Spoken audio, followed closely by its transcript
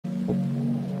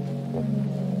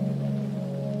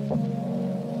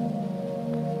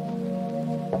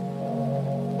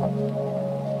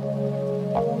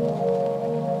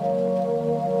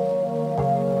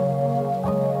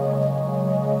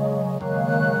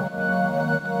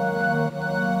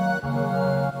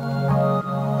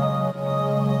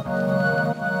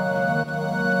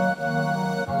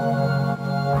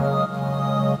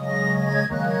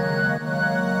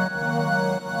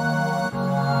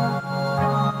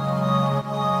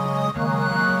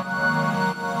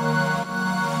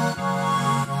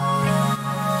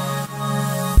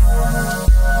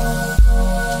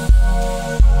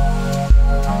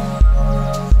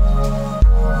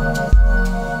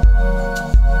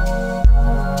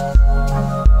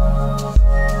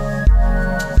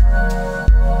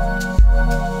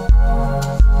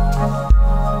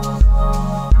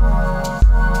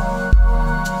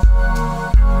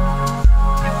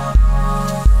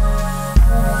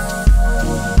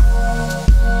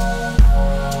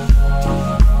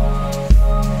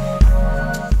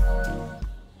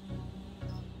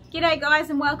G'day guys,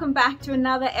 and welcome back to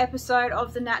another episode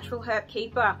of The Natural Herb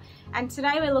Keeper. And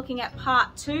today we're looking at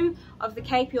part 2 of the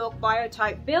Cape York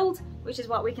Biotope build, which is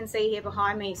what we can see here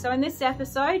behind me. So in this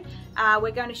episode,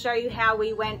 we're going to show you how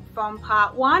we went from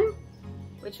part 1,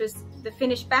 which was the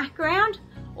finished background,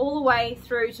 all the way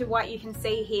through to what you can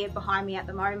see here behind me at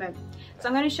the moment. So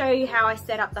I'm going to show you how I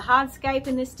set up the hardscape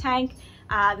in this tank,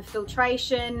 the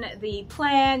filtration, the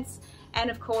plants, and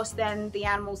of course then the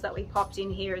animals that we popped in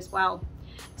here as well.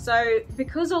 So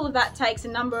because all of that takes a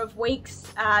number of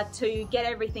weeks to get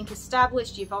everything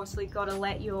established, you've obviously got to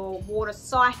let your water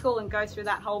cycle and go through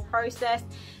that whole process.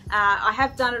 I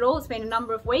have done it all. It's been a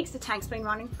number of weeks. The tank's been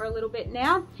running for a little bit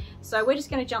now. So we're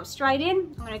just going to jump straight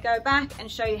in. I'm going to go back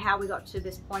and show you how we got to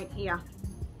this point here.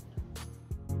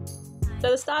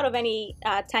 So the start of any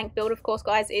tank build, of course,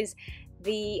 guys, is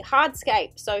the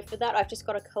hardscape. So for that, I've just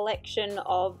got a collection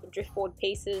of driftwood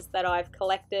pieces that I've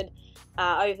collected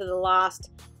over the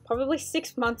last probably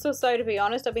 6 months or so, to be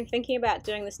honest. I've been thinking about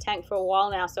doing this tank for a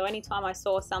while now, so anytime I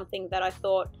saw something that I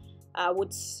thought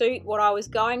would suit what I was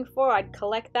going for, I'd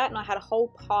collect that, and I had a whole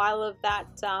pile of that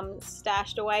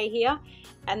stashed away here.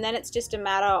 And then it's just a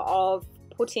matter of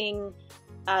putting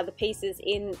the pieces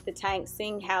in the tank,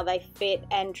 seeing how they fit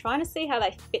and trying to see how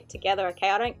they fit together. Okay,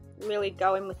 I don't really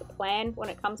go in with a plan when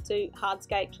it comes to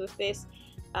hardscapes with this.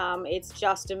 It's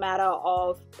just a matter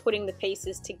of putting the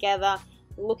pieces together,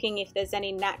 looking if there's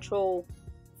any natural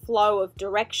flow of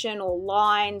direction or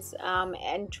lines,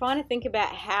 and trying to think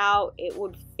about how it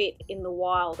would fit in the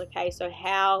wild. Okay, so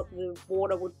how the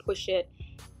water would push it,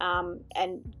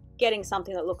 and getting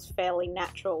something that looks fairly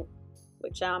natural,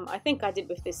 which I think I did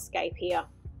with this scape here.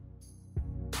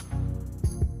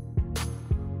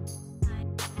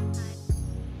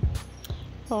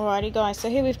 Alrighty guys, so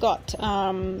here we've got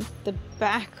the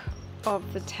back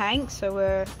of the tank. So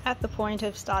we're at the point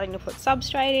of starting to put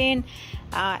substrate in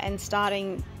and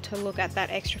starting to look at that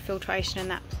extra filtration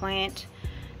and that plant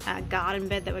garden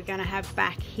bed that we're going to have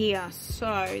back here.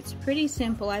 So it's pretty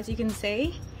simple. As you can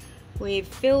see, we've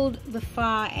filled the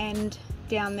far end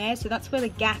down there, so that's where the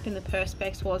gap in the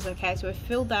perspex was. Okay, so we've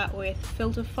filled that with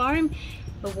filter foam.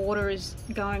 The water is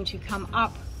going to come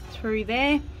up through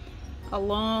there,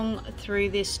 along through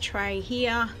this tray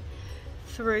here,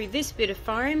 through this bit of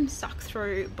foam, sucked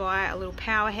through by a little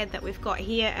power head that we've got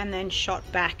here, and then shot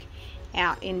back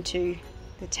out into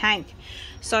the tank.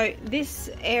 So this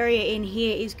area in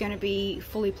here is going to be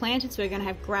fully planted, so we're going to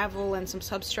have gravel and some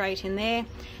substrate in there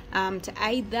to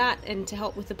aid that and to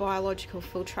help with the biological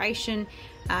filtration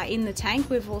in the tank.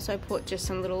 We've also put just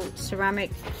some little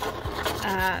ceramic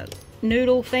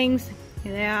noodle things.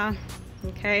 Here they are.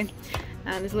 Okay,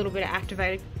 there's a little bit of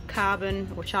activated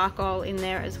carbon or charcoal in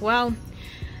there as well.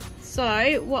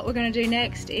 So what we're going to do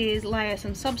next is layer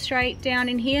some substrate down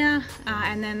in here,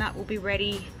 and then that will be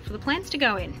ready for the plants to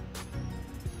go in.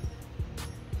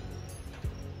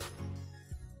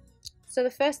 So the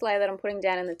first layer that I'm putting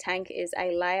down in the tank is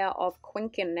a layer of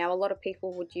quinquin. Now a lot of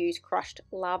people would use crushed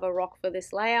lava rock for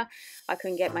this layer. I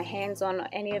couldn't get my hands on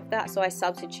any of that, so I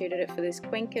substituted it for this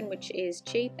quinquin, which is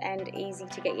cheap and easy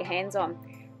to get your hands on.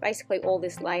 Basically all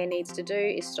this layer needs to do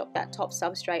is stop that top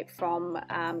substrate from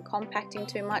compacting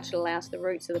too much. It allows the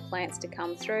roots of the plants to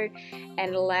come through, and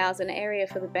it allows an area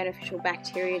for the beneficial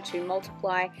bacteria to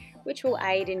multiply, which will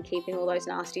aid in keeping all those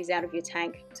nasties out of your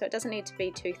tank. So it doesn't need to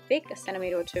be too thick. A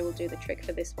centimetre or two will do the trick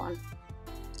for this one.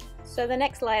 So the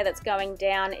next layer that's going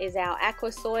down is our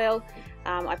aqua soil.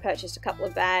 I purchased a couple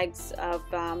of bags of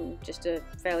just a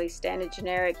fairly standard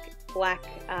generic black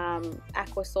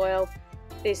aqua soil.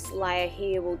 This layer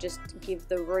here will just give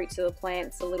the roots of the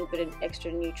plants a little bit of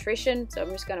extra nutrition. So I'm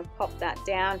just going to pop that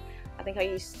down. I think I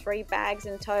used 3 bags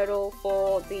in total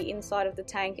for the inside of the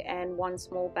tank and 1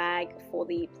 small bag for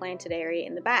the planted area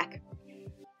in the back.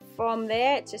 From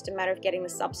there, it's just a matter of getting the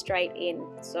substrate in.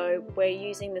 So we're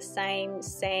using the same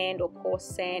sand or coarse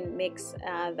sand mix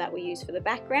that we use for the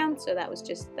background. So that was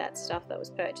just that stuff that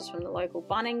was purchased from the local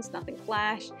Bunnings, nothing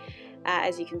flash.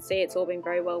 As you can see, it's all been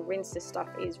very well rinsed. This stuff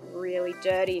is really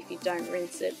dirty. If you don't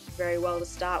rinse it very well to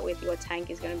start with, your tank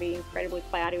is going to be incredibly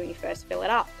cloudy when you first fill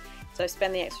it up. So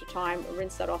spend the extra time,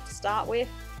 rinse that off to start with.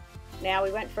 Now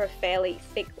we went for a fairly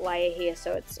thick layer here,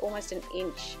 so it's almost 1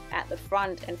 inch at the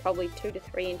front and probably 2 to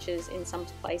 3 inches in some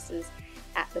places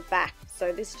at the back.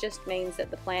 So this just means that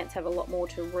the plants have a lot more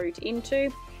to root into.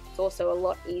 It's also a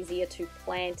lot easier to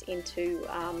plant into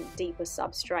deeper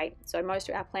substrate. So most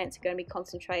of our plants are going to be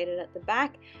concentrated at the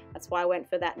back. That's why I went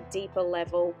for that deeper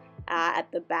level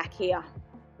at the back here.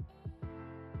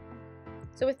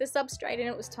 So with the substrate in,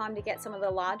 it was time to get some of the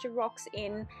larger rocks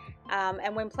in.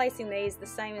 And when placing these, the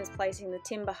same as placing the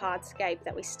timber hardscape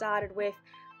that we started with,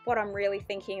 what I'm really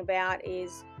thinking about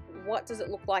is what does it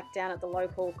look like down at the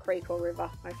local creek or river.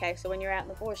 Okay, so when you're out in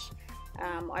the bush,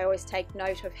 I always take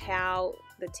note of how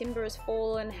the timber has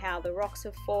fallen, how the rocks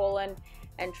have fallen,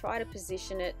 and try to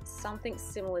position it something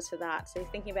similar to that. So you're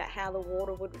thinking about how the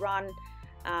water would run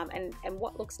and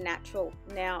what looks natural.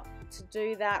 Now, to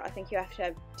do that, I think you have to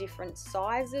have different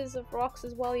sizes of rocks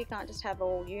as well. You can't just have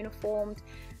all uniformed.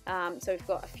 So we've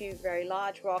got a few very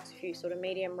large rocks, a few sort of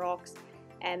medium rocks,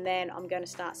 and then I'm going to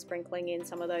start sprinkling in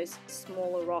some of those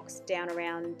smaller rocks down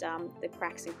around the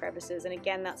cracks and crevices. And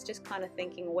again, that's just kind of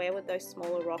thinking, where would those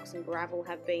smaller rocks and gravel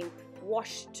have been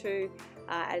washed to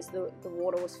as the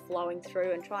water was flowing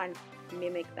through, and try and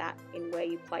mimic that in where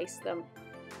you place them.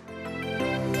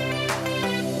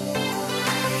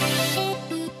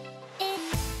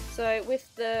 So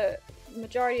with the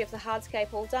majority of the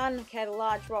hardscape all done, okay, the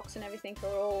large rocks and everything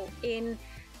are all in.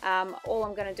 All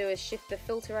I'm going to do is shift the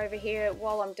filter over here.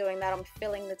 While I'm doing that, I'm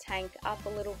filling the tank up a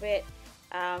little bit.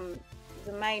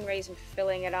 The main reason for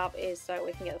filling it up is so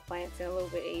we can get the plants in a little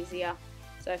bit easier.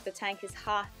 So if the tank is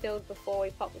half filled before we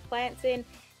pop the plants in,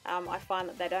 I find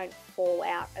that they don't fall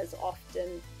out as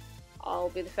often. I'll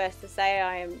be the first to say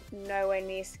I am nowhere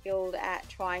near skilled at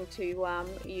trying to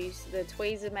use the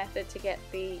tweezer method to get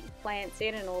the plants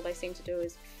in, and all they seem to do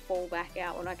is fall back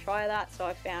out when I try that. So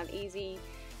I found easy,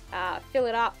 fill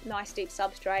it up, nice deep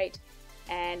substrate,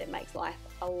 and it makes life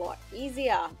a lot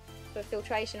easier. For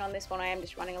filtration on this one, I am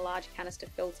just running a large canister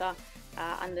filter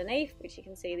underneath, which you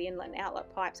can see the inlet and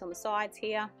outlet pipes on the sides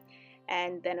here.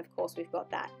 And then of course we've got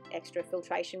that extra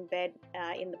filtration bed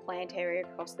in the plant area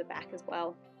across the back as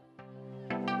well.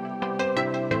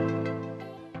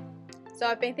 So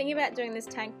I've been thinking about doing this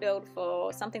tank build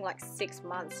for something like 6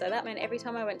 months. So that meant every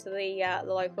time I went to the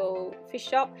local fish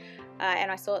shop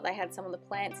and I saw that they had some of the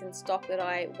plants in stock that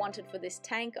I wanted for this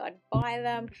tank, I'd buy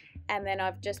them, and then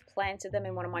I've just planted them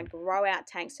in one of my grow out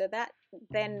tanks. So that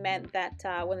then meant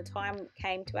that when the time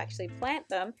came to actually plant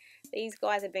them, these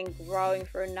guys had been growing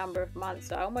for a number of months.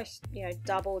 So I almost,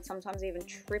 doubled, sometimes even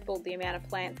tripled the amount of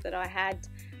plants that I had.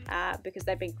 Because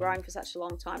they've been growing for such a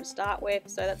long time to start with.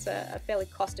 So that's a fairly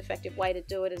cost-effective way to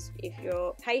do it, is if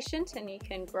you're patient and you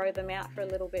can grow them out for a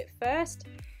little bit first.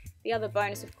 The other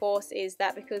bonus, of course, is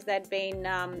that because they'd been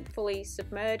fully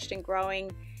submerged and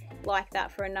growing like that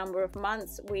for a number of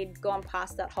months, we'd gone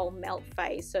past that whole melt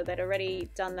phase. So they'd already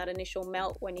done that initial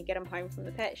melt when you get them home from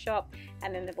the pet shop,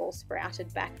 and then they've all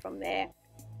sprouted back from there.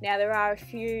 Now there are a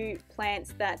few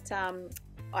plants that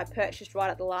I purchased right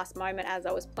at the last moment as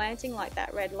I was planting, like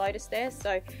that red lotus there.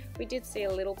 So we did see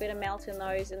a little bit of melt in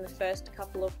those in the first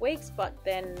couple of weeks, but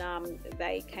then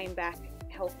they came back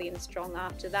healthy and strong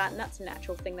after that, and that's a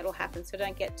natural thing that'll happen. So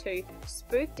don't get too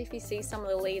spooked if you see some of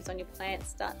the leaves on your plants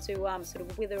start to sort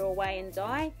of wither away and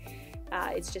die.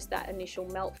 It's just that initial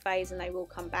melt phase, and they will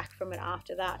come back from it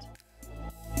after that.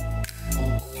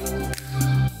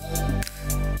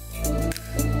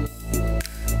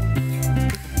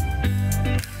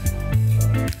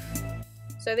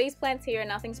 So these plants here are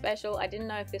nothing special. I didn't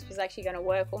know if this was actually going to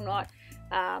work or not.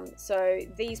 So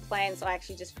these plants I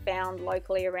actually just found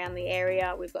locally around the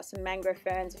area. We've got some mangrove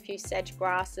ferns, a few sedge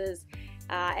grasses,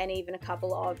 and even a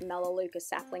couple of melaleuca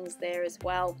saplings there as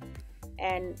well.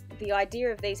 And the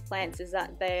idea of these plants is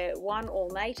that they're, one,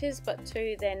 all natives, but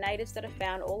two, they're natives that are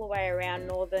found all the way around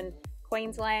northern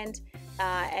Queensland,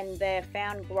 and they're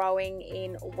found growing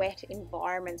in wet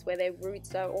environments where their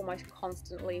roots are almost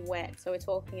constantly wet. So we're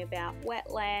talking about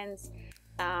wetlands,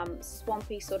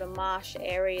 swampy sort of marsh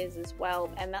areas as well,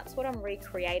 and that's what I'm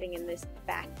recreating in this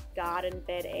back garden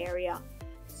bed area.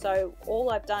 So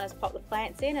all I've done is pop the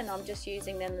plants in, and I'm just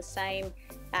using then the same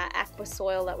aqua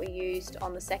soil that we used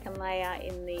on the second layer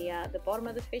in the bottom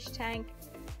of the fish tank.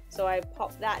 So I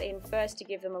popped that in first to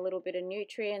give them a little bit of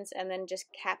nutrients, and then just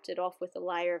capped it off with a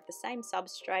layer of the same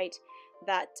substrate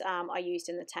that I used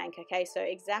in the tank. Okay, so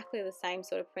exactly the same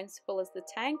sort of principle as the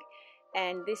tank.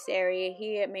 And this area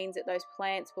here means that those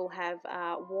plants will have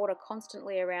water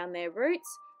constantly around their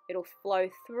roots. It'll flow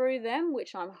through them,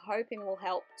 which I'm hoping will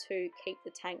help to keep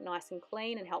the tank nice and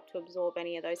clean and help to absorb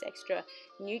any of those extra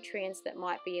nutrients that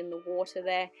might be in the water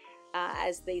there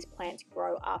as these plants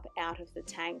grow up out of the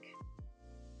tank.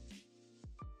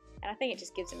 And I think it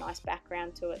just gives a nice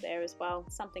background to it there as well,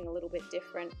 something a little bit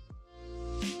different.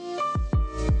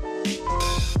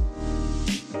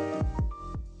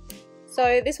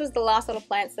 So this was the last lot of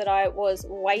plants that I was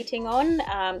waiting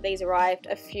on. These arrived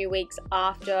a few weeks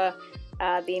after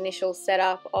the initial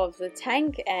setup of the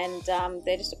tank, and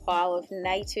they're just a pile of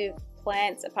native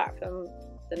plants apart from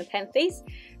the Nepenthes.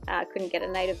 Couldn't get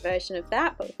a native version of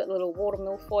that, but we've got a little water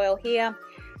milfoil here.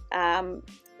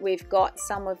 We've got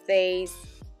some of these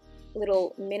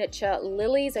little miniature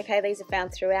lilies. Okay, these are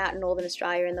found throughout Northern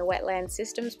Australia in the wetland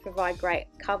systems, provide great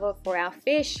cover for our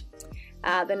fish.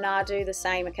 The Nardoo the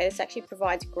same. Okay, this actually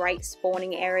provides great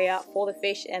spawning area for the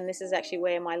fish, and this is actually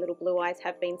where my little blue eyes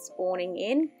have been spawning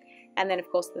in. And then of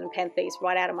course the Nepenthes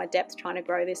right out of my depth trying to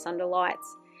grow this under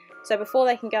lights. So before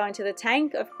they can go into the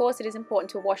tank, of course it is important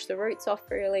to wash the roots off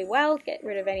really well, get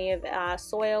rid of any of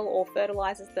soil or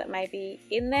fertilizers that may be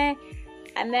in there,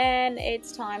 and then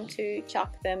it's time to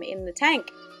chuck them in the tank.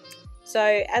 So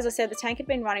as I said, the tank had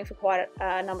been running for quite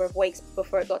a number of weeks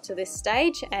before it got to this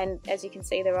stage, and as you can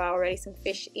see there are already some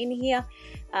fish in here.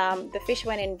 The fish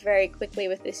went in very quickly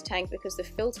with this tank because the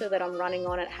filter that I'm running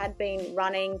on it had been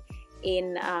running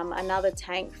in another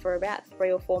tank for about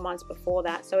 3 or 4 months before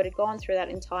that. So it had gone through that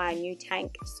entire new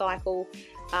tank cycle.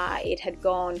 It had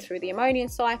gone through the ammonia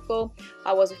cycle.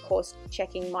 I was of course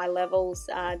checking my levels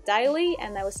daily,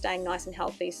 and they were staying nice and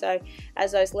healthy. So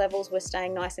as those levels were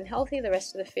staying nice and healthy, the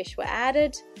rest of the fish were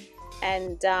added,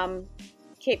 and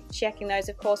keep checking those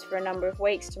of course for a number of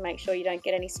weeks to make sure you don't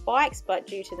get any spikes. But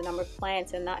due to the number of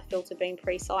plants and that filter being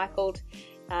pre-cycled,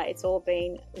 it's all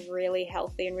been really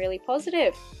healthy and really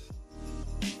positive.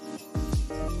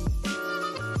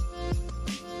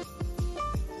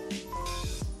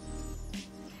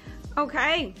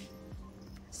 Okay,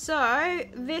 so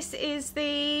this is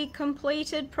the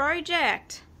completed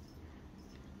project.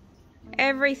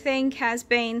 Everything has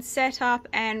been set up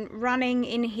and running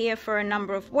in here for a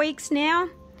number of weeks now.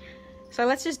 So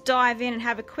let's just dive in and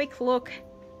have a quick look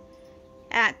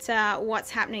at what's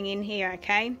happening in here,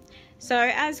 okay? So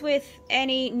as with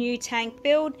any new tank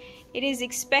build, it is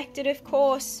expected, of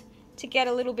course, to get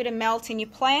a little bit of melt in your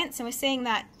plants, and we're seeing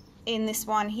that in this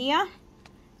one here.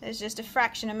 There's just a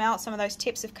fraction of melt. Some of those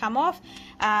tips have come off,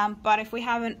 but if we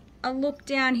have a look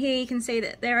down here, you can see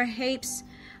that there are heaps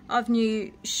of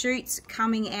new shoots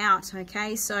coming out.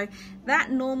 Okay, so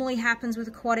that normally happens with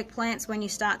aquatic plants when you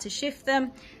start to shift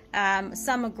them.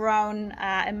 Some are grown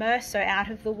immersed, so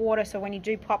out of the water, so when you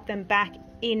do pop them back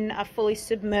in a fully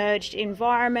submerged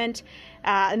environment,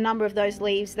 a number of those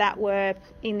leaves that were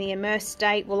in the immersed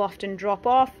state will often drop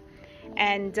off,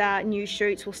 and new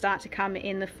shoots will start to come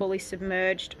in the fully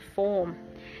submerged form.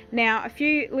 Now, a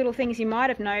few little things you might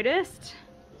have noticed.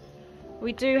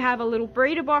 We do have a little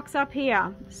breeder box up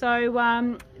here.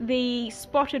 So the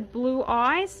spotted blue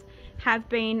eyes have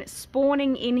been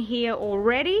spawning in here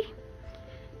already.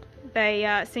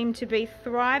 They seem to be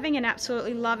thriving and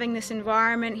absolutely loving this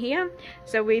environment here.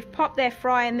 So we've popped their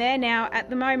fry in there. Now at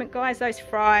the moment, guys, those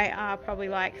fry are probably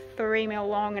like 3 mil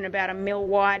long and about 1 mil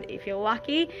wide if you're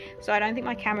lucky. So I don't think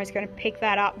my camera is going to pick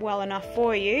that up well enough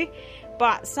for you.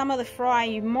 But some of the fry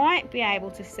you might be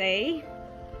able to see.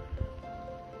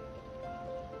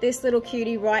 This little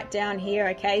cutie right down here,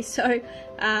 okay? So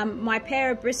my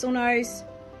pair of bristlenose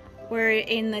were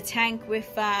in the tank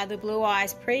with the blue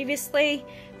eyes previously.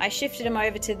 I shifted them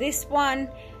over to this one,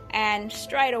 and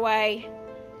straight away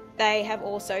they have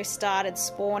also started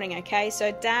spawning. Okay,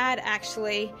 so Dad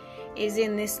actually is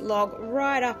in this log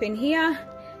right up in here.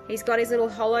 He's got his little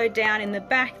hollow down in the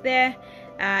back there.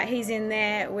 He's in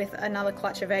there with another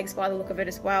clutch of eggs by the look of it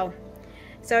as well.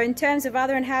 So in terms of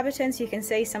other inhabitants, you can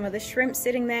see some of the shrimp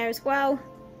sitting there as well.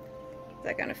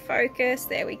 They're going to focus.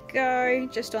 There we go,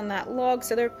 just on that log.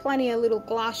 So there are plenty of little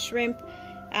glass shrimp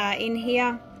in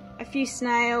here. A few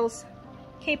snails,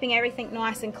 keeping everything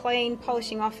nice and clean,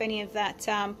 polishing off any of that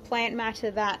plant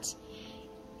matter that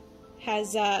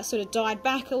has sort of died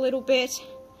back a little bit.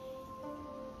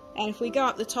 And if we go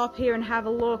up the top here and have a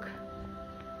look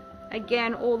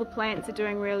Again, all the plants are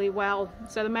doing really well.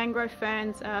 So the mangrove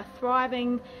ferns are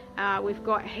thriving. We've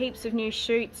got heaps of new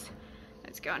shoots.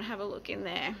 Let's go and have a look in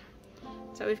there.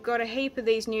 So we've got a heap of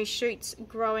these new shoots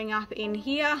growing up in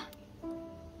here.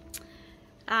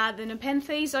 The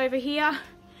nepenthes over here,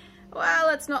 well,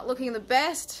 it's not looking the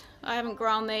best. I haven't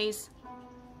grown these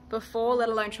before, let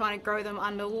alone trying to grow them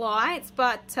under lights,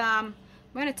 but I'm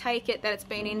going to take it that it's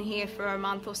been in here for a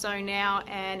month or so now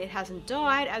and it hasn't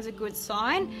died as a good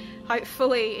sign.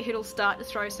 Hopefully it'll start to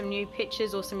throw some new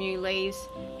pitches or some new leaves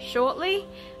shortly.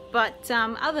 But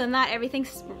other than that,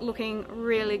 everything's looking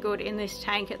really good in this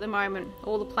tank at the moment.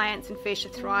 All the plants and fish are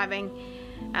thriving,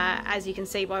 as you can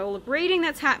see by all the breeding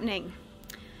that's happening.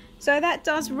 So that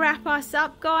does wrap us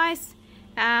up, guys.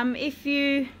 If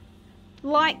you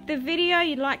like the video,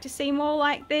 you'd like to see more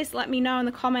like this, let me know in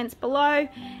the comments below.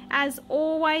 As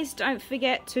always, don't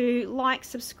forget to like,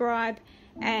 subscribe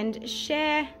and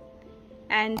share,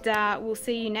 and we'll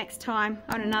see you next time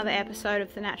on another episode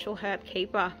of The Natural Herb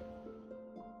Keeper.